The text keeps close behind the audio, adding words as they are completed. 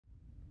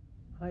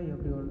Hi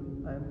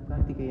everyone, I am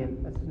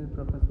Karthikeyan, Assistant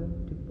Professor,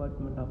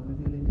 Department of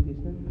Physical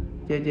Education,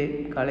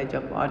 JJ College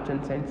of Arts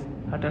and Science,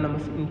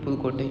 Autonomous in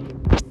Pudukottai.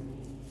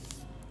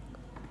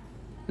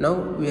 Now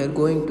we are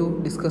going to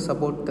discuss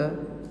about the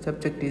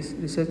subject is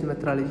research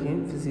methodology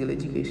in physical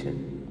education.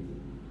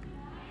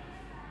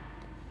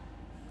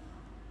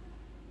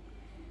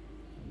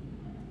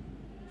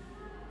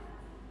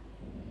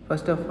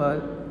 First of all,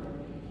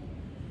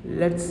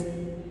 let's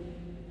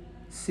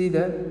see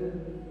the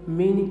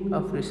meaning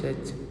of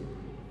research.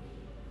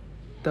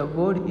 The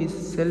word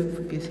itself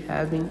is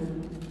having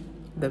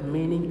the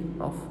meaning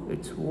of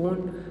its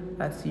own,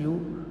 as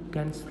you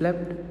can swap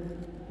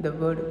the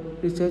word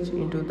research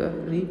into the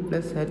re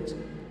plus search,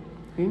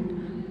 in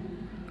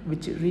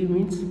which re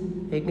means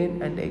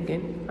again and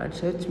again and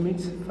search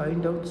means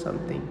find out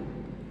something.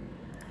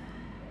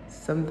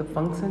 Some of the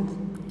functions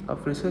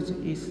of research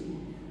is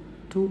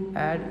to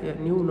add a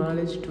new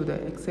knowledge to the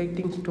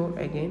exciting store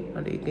again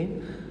and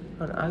again,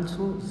 and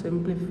also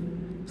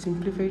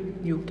simplify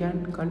you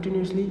can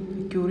continuously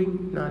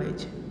acquiring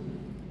knowledge.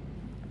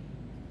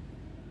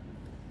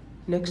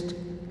 Next,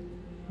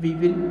 we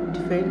will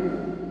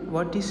define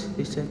what is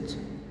research.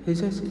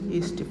 Research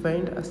is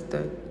defined as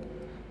the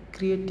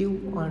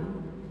creative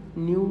and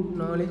new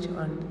knowledge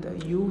and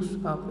the use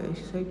of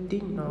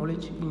exciting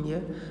knowledge in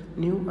a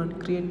new and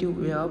creative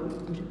way of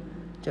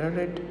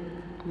generate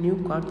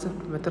new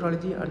concept,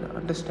 methodology and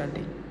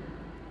understanding.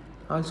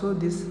 Also,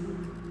 this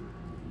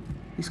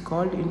is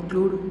called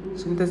include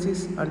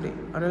synthesis and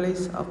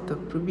analysis of the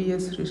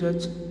previous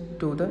research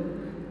to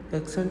the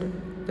extent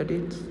that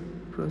it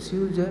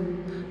produces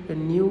a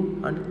new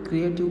and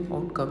creative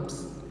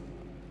outcomes.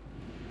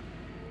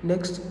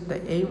 Next, the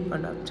aim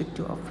and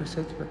objective of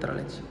research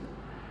methodology.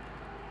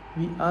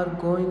 We are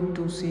going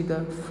to see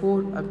the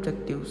four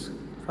objectives.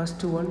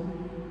 First one,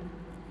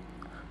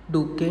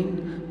 to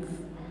gain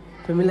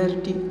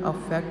familiarity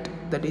of fact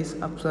that is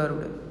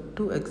observed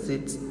to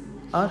exist,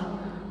 or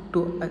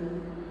to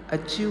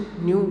achieve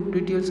new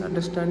details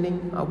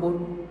understanding about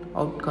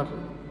outcome.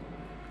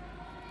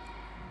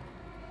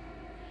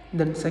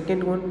 Then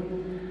second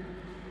one,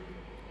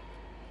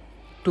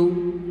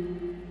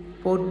 to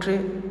portray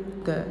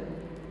the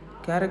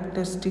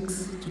characteristics,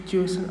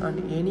 situation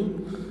and any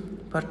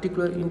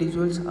particular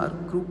individuals or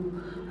group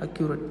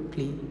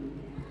accurately.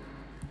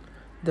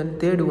 Then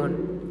third one,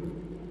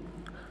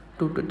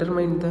 to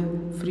determine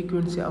the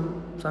frequency of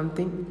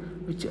something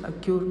which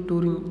occur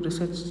during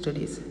research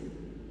studies.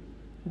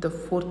 The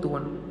fourth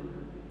one,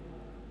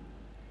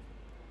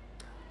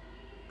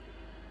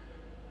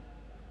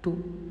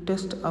 to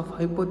test of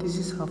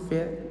hypothesis of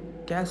a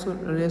causal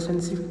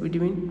relationship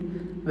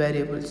between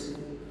variables.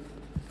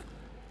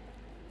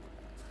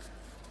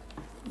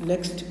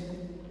 Next,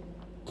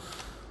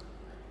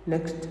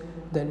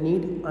 the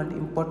need and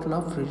importance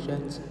of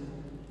research.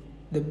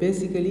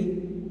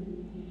 Basically,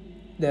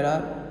 there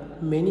are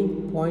many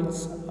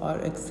points are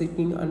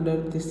existing under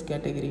this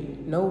category.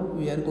 Now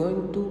we are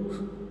going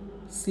to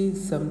see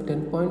some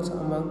 10 points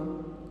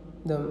among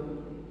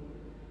them.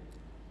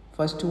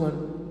 First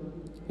one,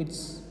 it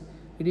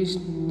is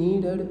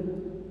needed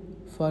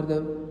for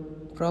the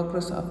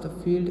progress of the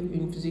field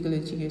in physical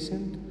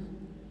education.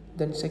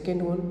 Then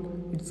second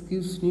one, it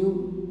gives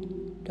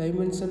new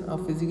dimension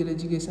of physical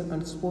education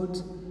and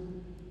sports.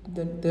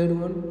 Then third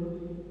one,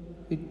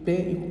 it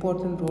play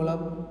important role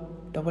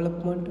of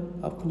development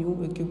of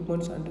new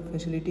equipments and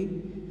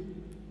facility.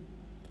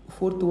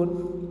 Fourth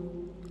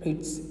one,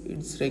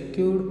 it's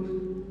required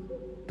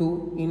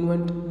to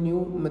invent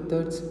new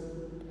methods,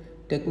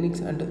 techniques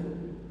and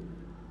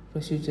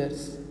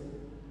procedures.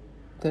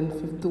 Then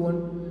fifth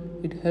one,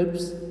 it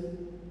helps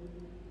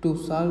to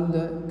solve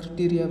the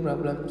criteria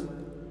problems.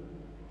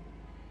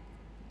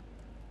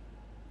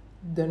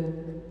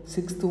 Then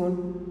sixth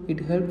one, it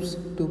helps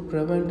to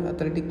prevent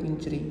athletic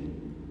injury.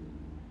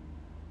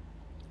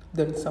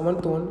 Then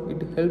seventh one,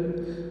 it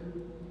helps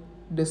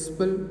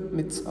dispel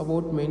myths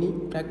about many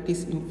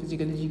practice in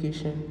physical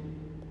education.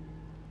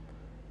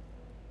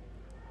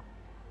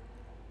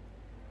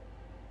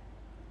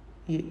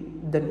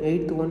 Then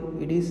eighth one,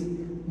 it is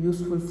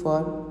useful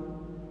for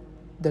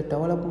the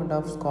development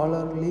of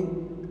scholarly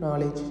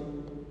knowledge.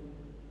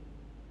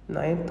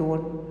 Ninth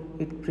one,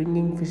 it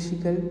bringing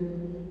physical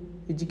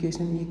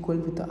education equal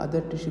with the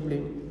other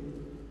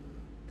discipline.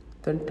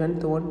 Then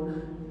 10th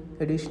one,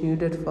 it is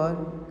needed for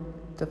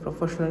the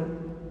professional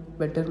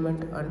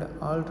betterment and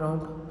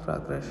all-round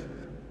progress.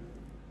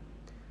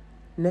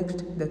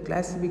 Next, the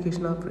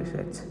classification of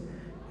research.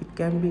 It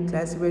can be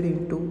classified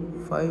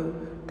into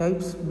 5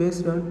 types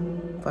based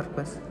on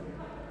purpose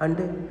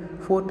and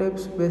 4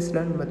 types based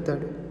on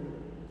method.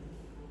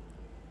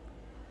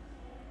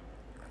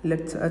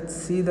 Let's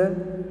see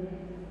the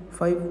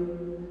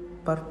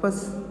 5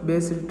 purpose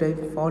based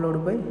type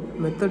followed by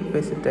method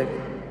based type.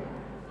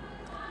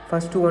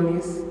 First one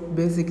is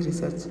basic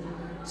research.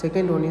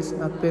 Second one is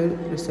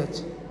applied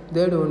research.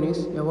 Third one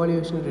is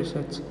evaluation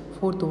research.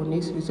 Fourth one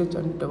is research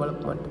and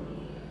development.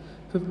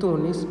 Fifth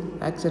one is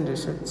action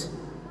research.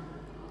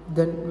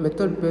 Then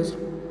method based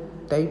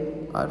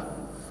type are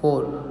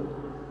 4.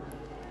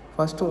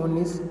 First one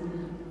is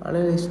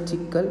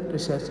analytical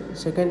research,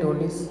 second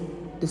one is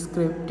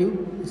descriptive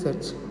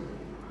research,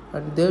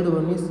 and third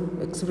one is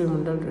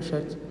experimental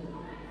research,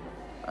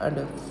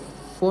 and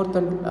fourth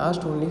and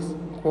last one is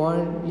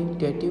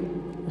qualitative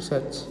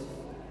research.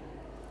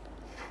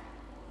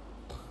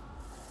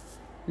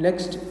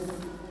 Next,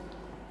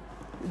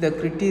 the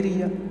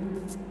criteria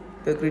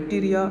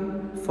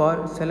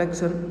for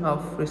selection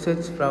of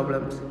research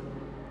problems.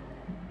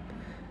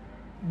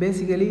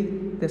 Basically,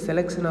 the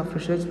selection of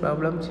research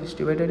problems is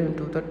divided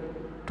into the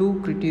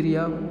two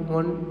criteria,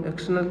 one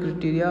external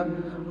criteria,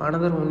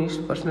 another one is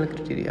personal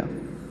criteria.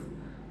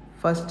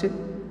 First,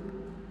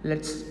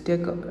 let's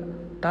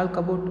talk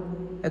about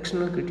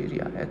external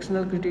criteria.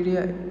 External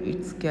criteria,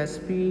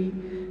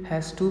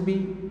 has to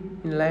be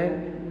in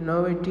line,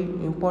 novelty,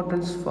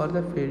 importance for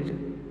the field,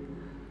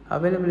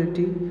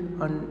 availability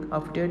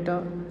of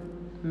data,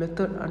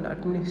 method and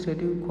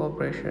administrative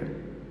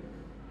cooperation.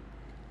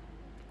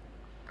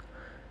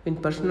 In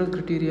personal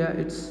criteria,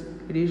 it is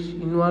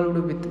involved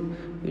with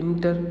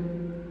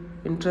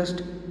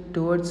interest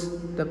towards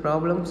the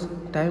problems,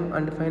 time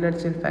and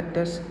financial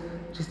factors,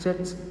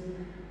 research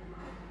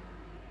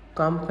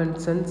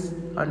competence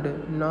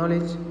and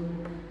knowledge,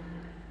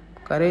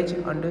 courage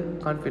and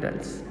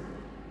confidence.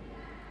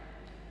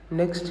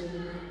 Next,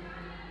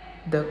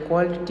 the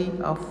quality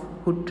of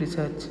good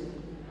research.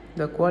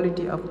 The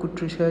quality of good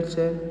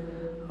researcher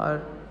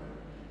or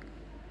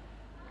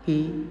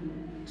he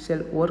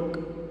shall work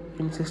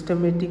in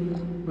systematic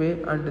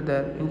way and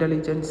their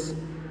intelligence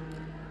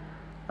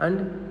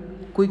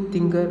and quick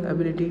thinker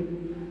ability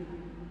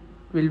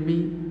will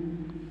be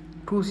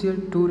crucial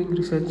during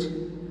research,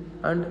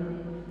 and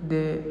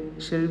they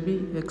shall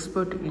be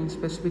expert in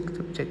specific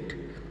subject,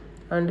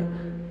 and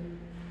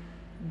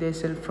they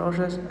shall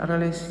process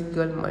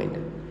analytical mind,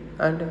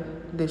 and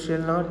they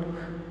shall not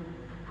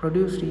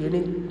produce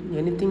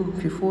anything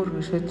before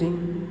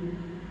receiving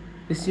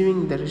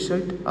the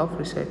result of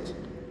research,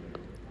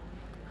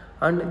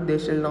 and they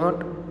shall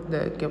not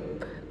the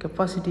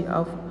capacity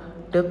of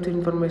depth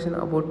information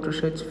about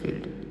research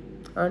field,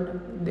 and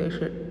they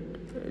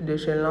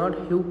shall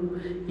not give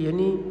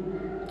any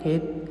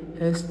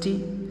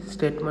hasty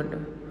statement,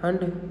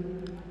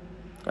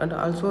 and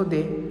also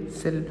they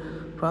shall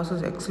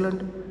process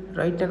excellent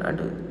written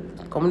and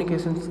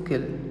communication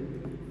skill,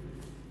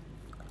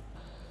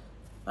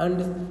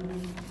 and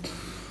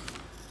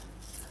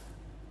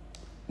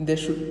they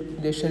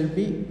shall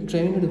be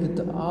trained with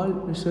all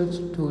research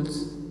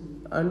tools,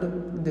 and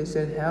they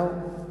shall have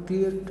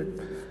clear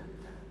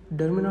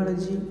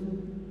terminology,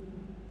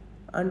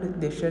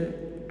 and they shall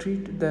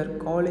treat their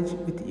college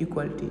with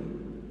equality,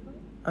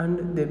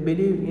 and they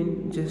believe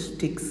in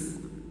justice,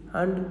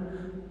 and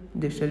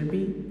they shall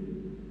be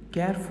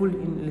careful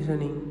in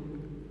listening,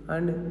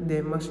 and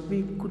they must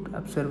be good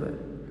observer,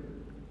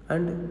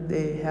 and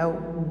they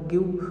have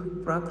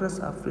give progress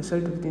of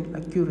result within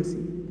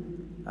accuracy,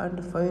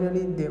 and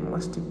finally they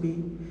must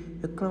be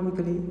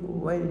economically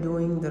while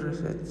doing the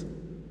research.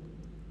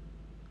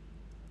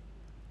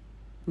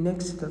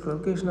 Next, the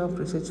location of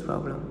research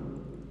problem.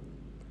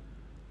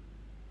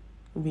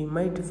 We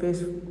might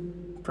face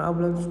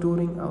problems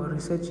during our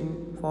research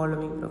in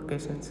following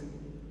locations.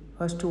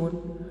 First one,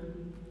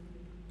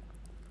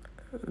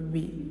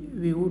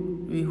 we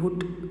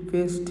would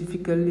face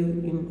difficulty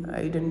in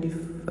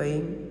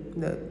identifying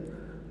the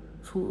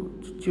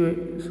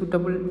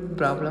suitable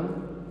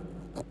problem.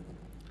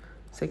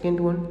 Second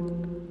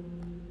one,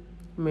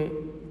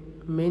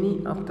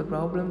 many of the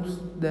problems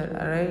that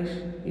arise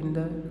in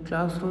the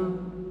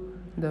classroom,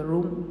 the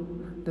room,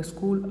 the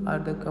school or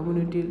the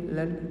community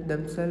lend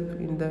themselves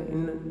in the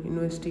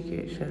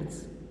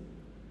investigations.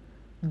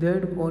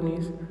 Third one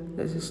is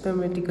the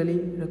systematically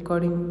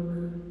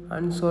recording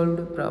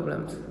unsolved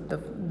problems.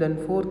 Then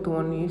fourth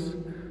one is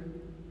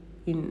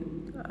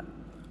in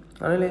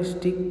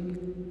analytic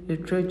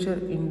literature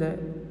in the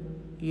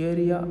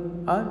area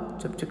or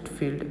subject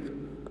field.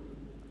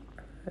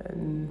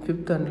 And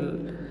fifth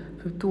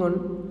one,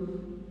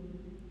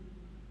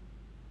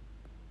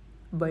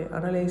 by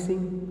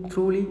analyzing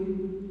truly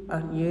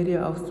an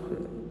area of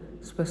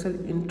special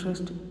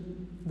interest,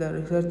 the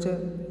researcher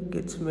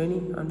gets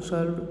many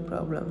unsolved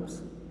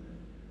problems.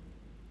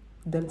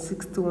 Then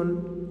sixth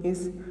one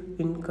is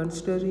in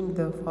considering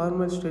the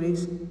formal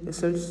studies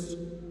results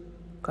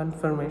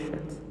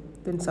confirmations.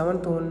 Then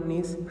seventh one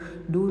is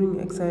during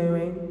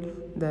examining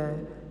the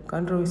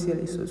controversial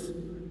issues.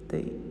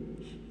 The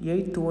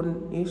eighth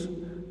one is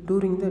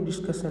during the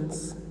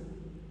discussions.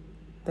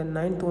 The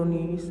ninth one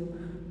is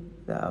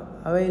the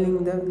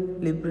availing the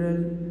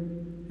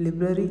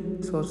library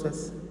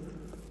sources.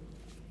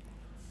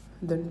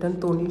 The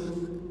 10th one is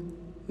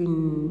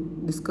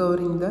in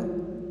discovering the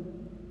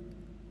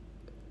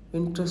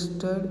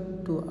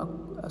interested to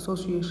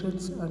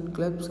associations and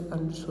clubs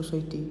and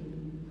society.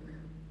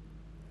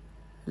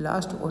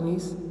 Last one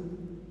is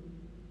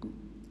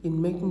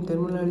in making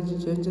terminology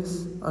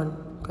changes and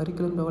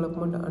curriculum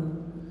development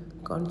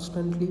and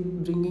constantly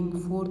bringing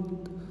forth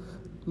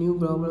new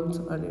problems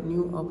and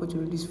new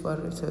opportunities for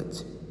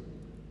research.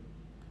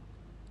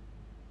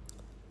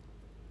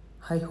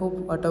 I hope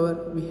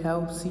whatever we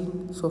have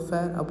seen so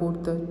far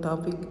about the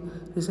topic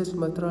research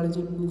methodology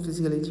in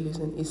physical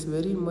education is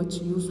very much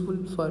useful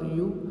for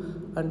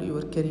you and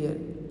your career.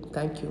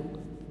 Thank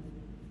you.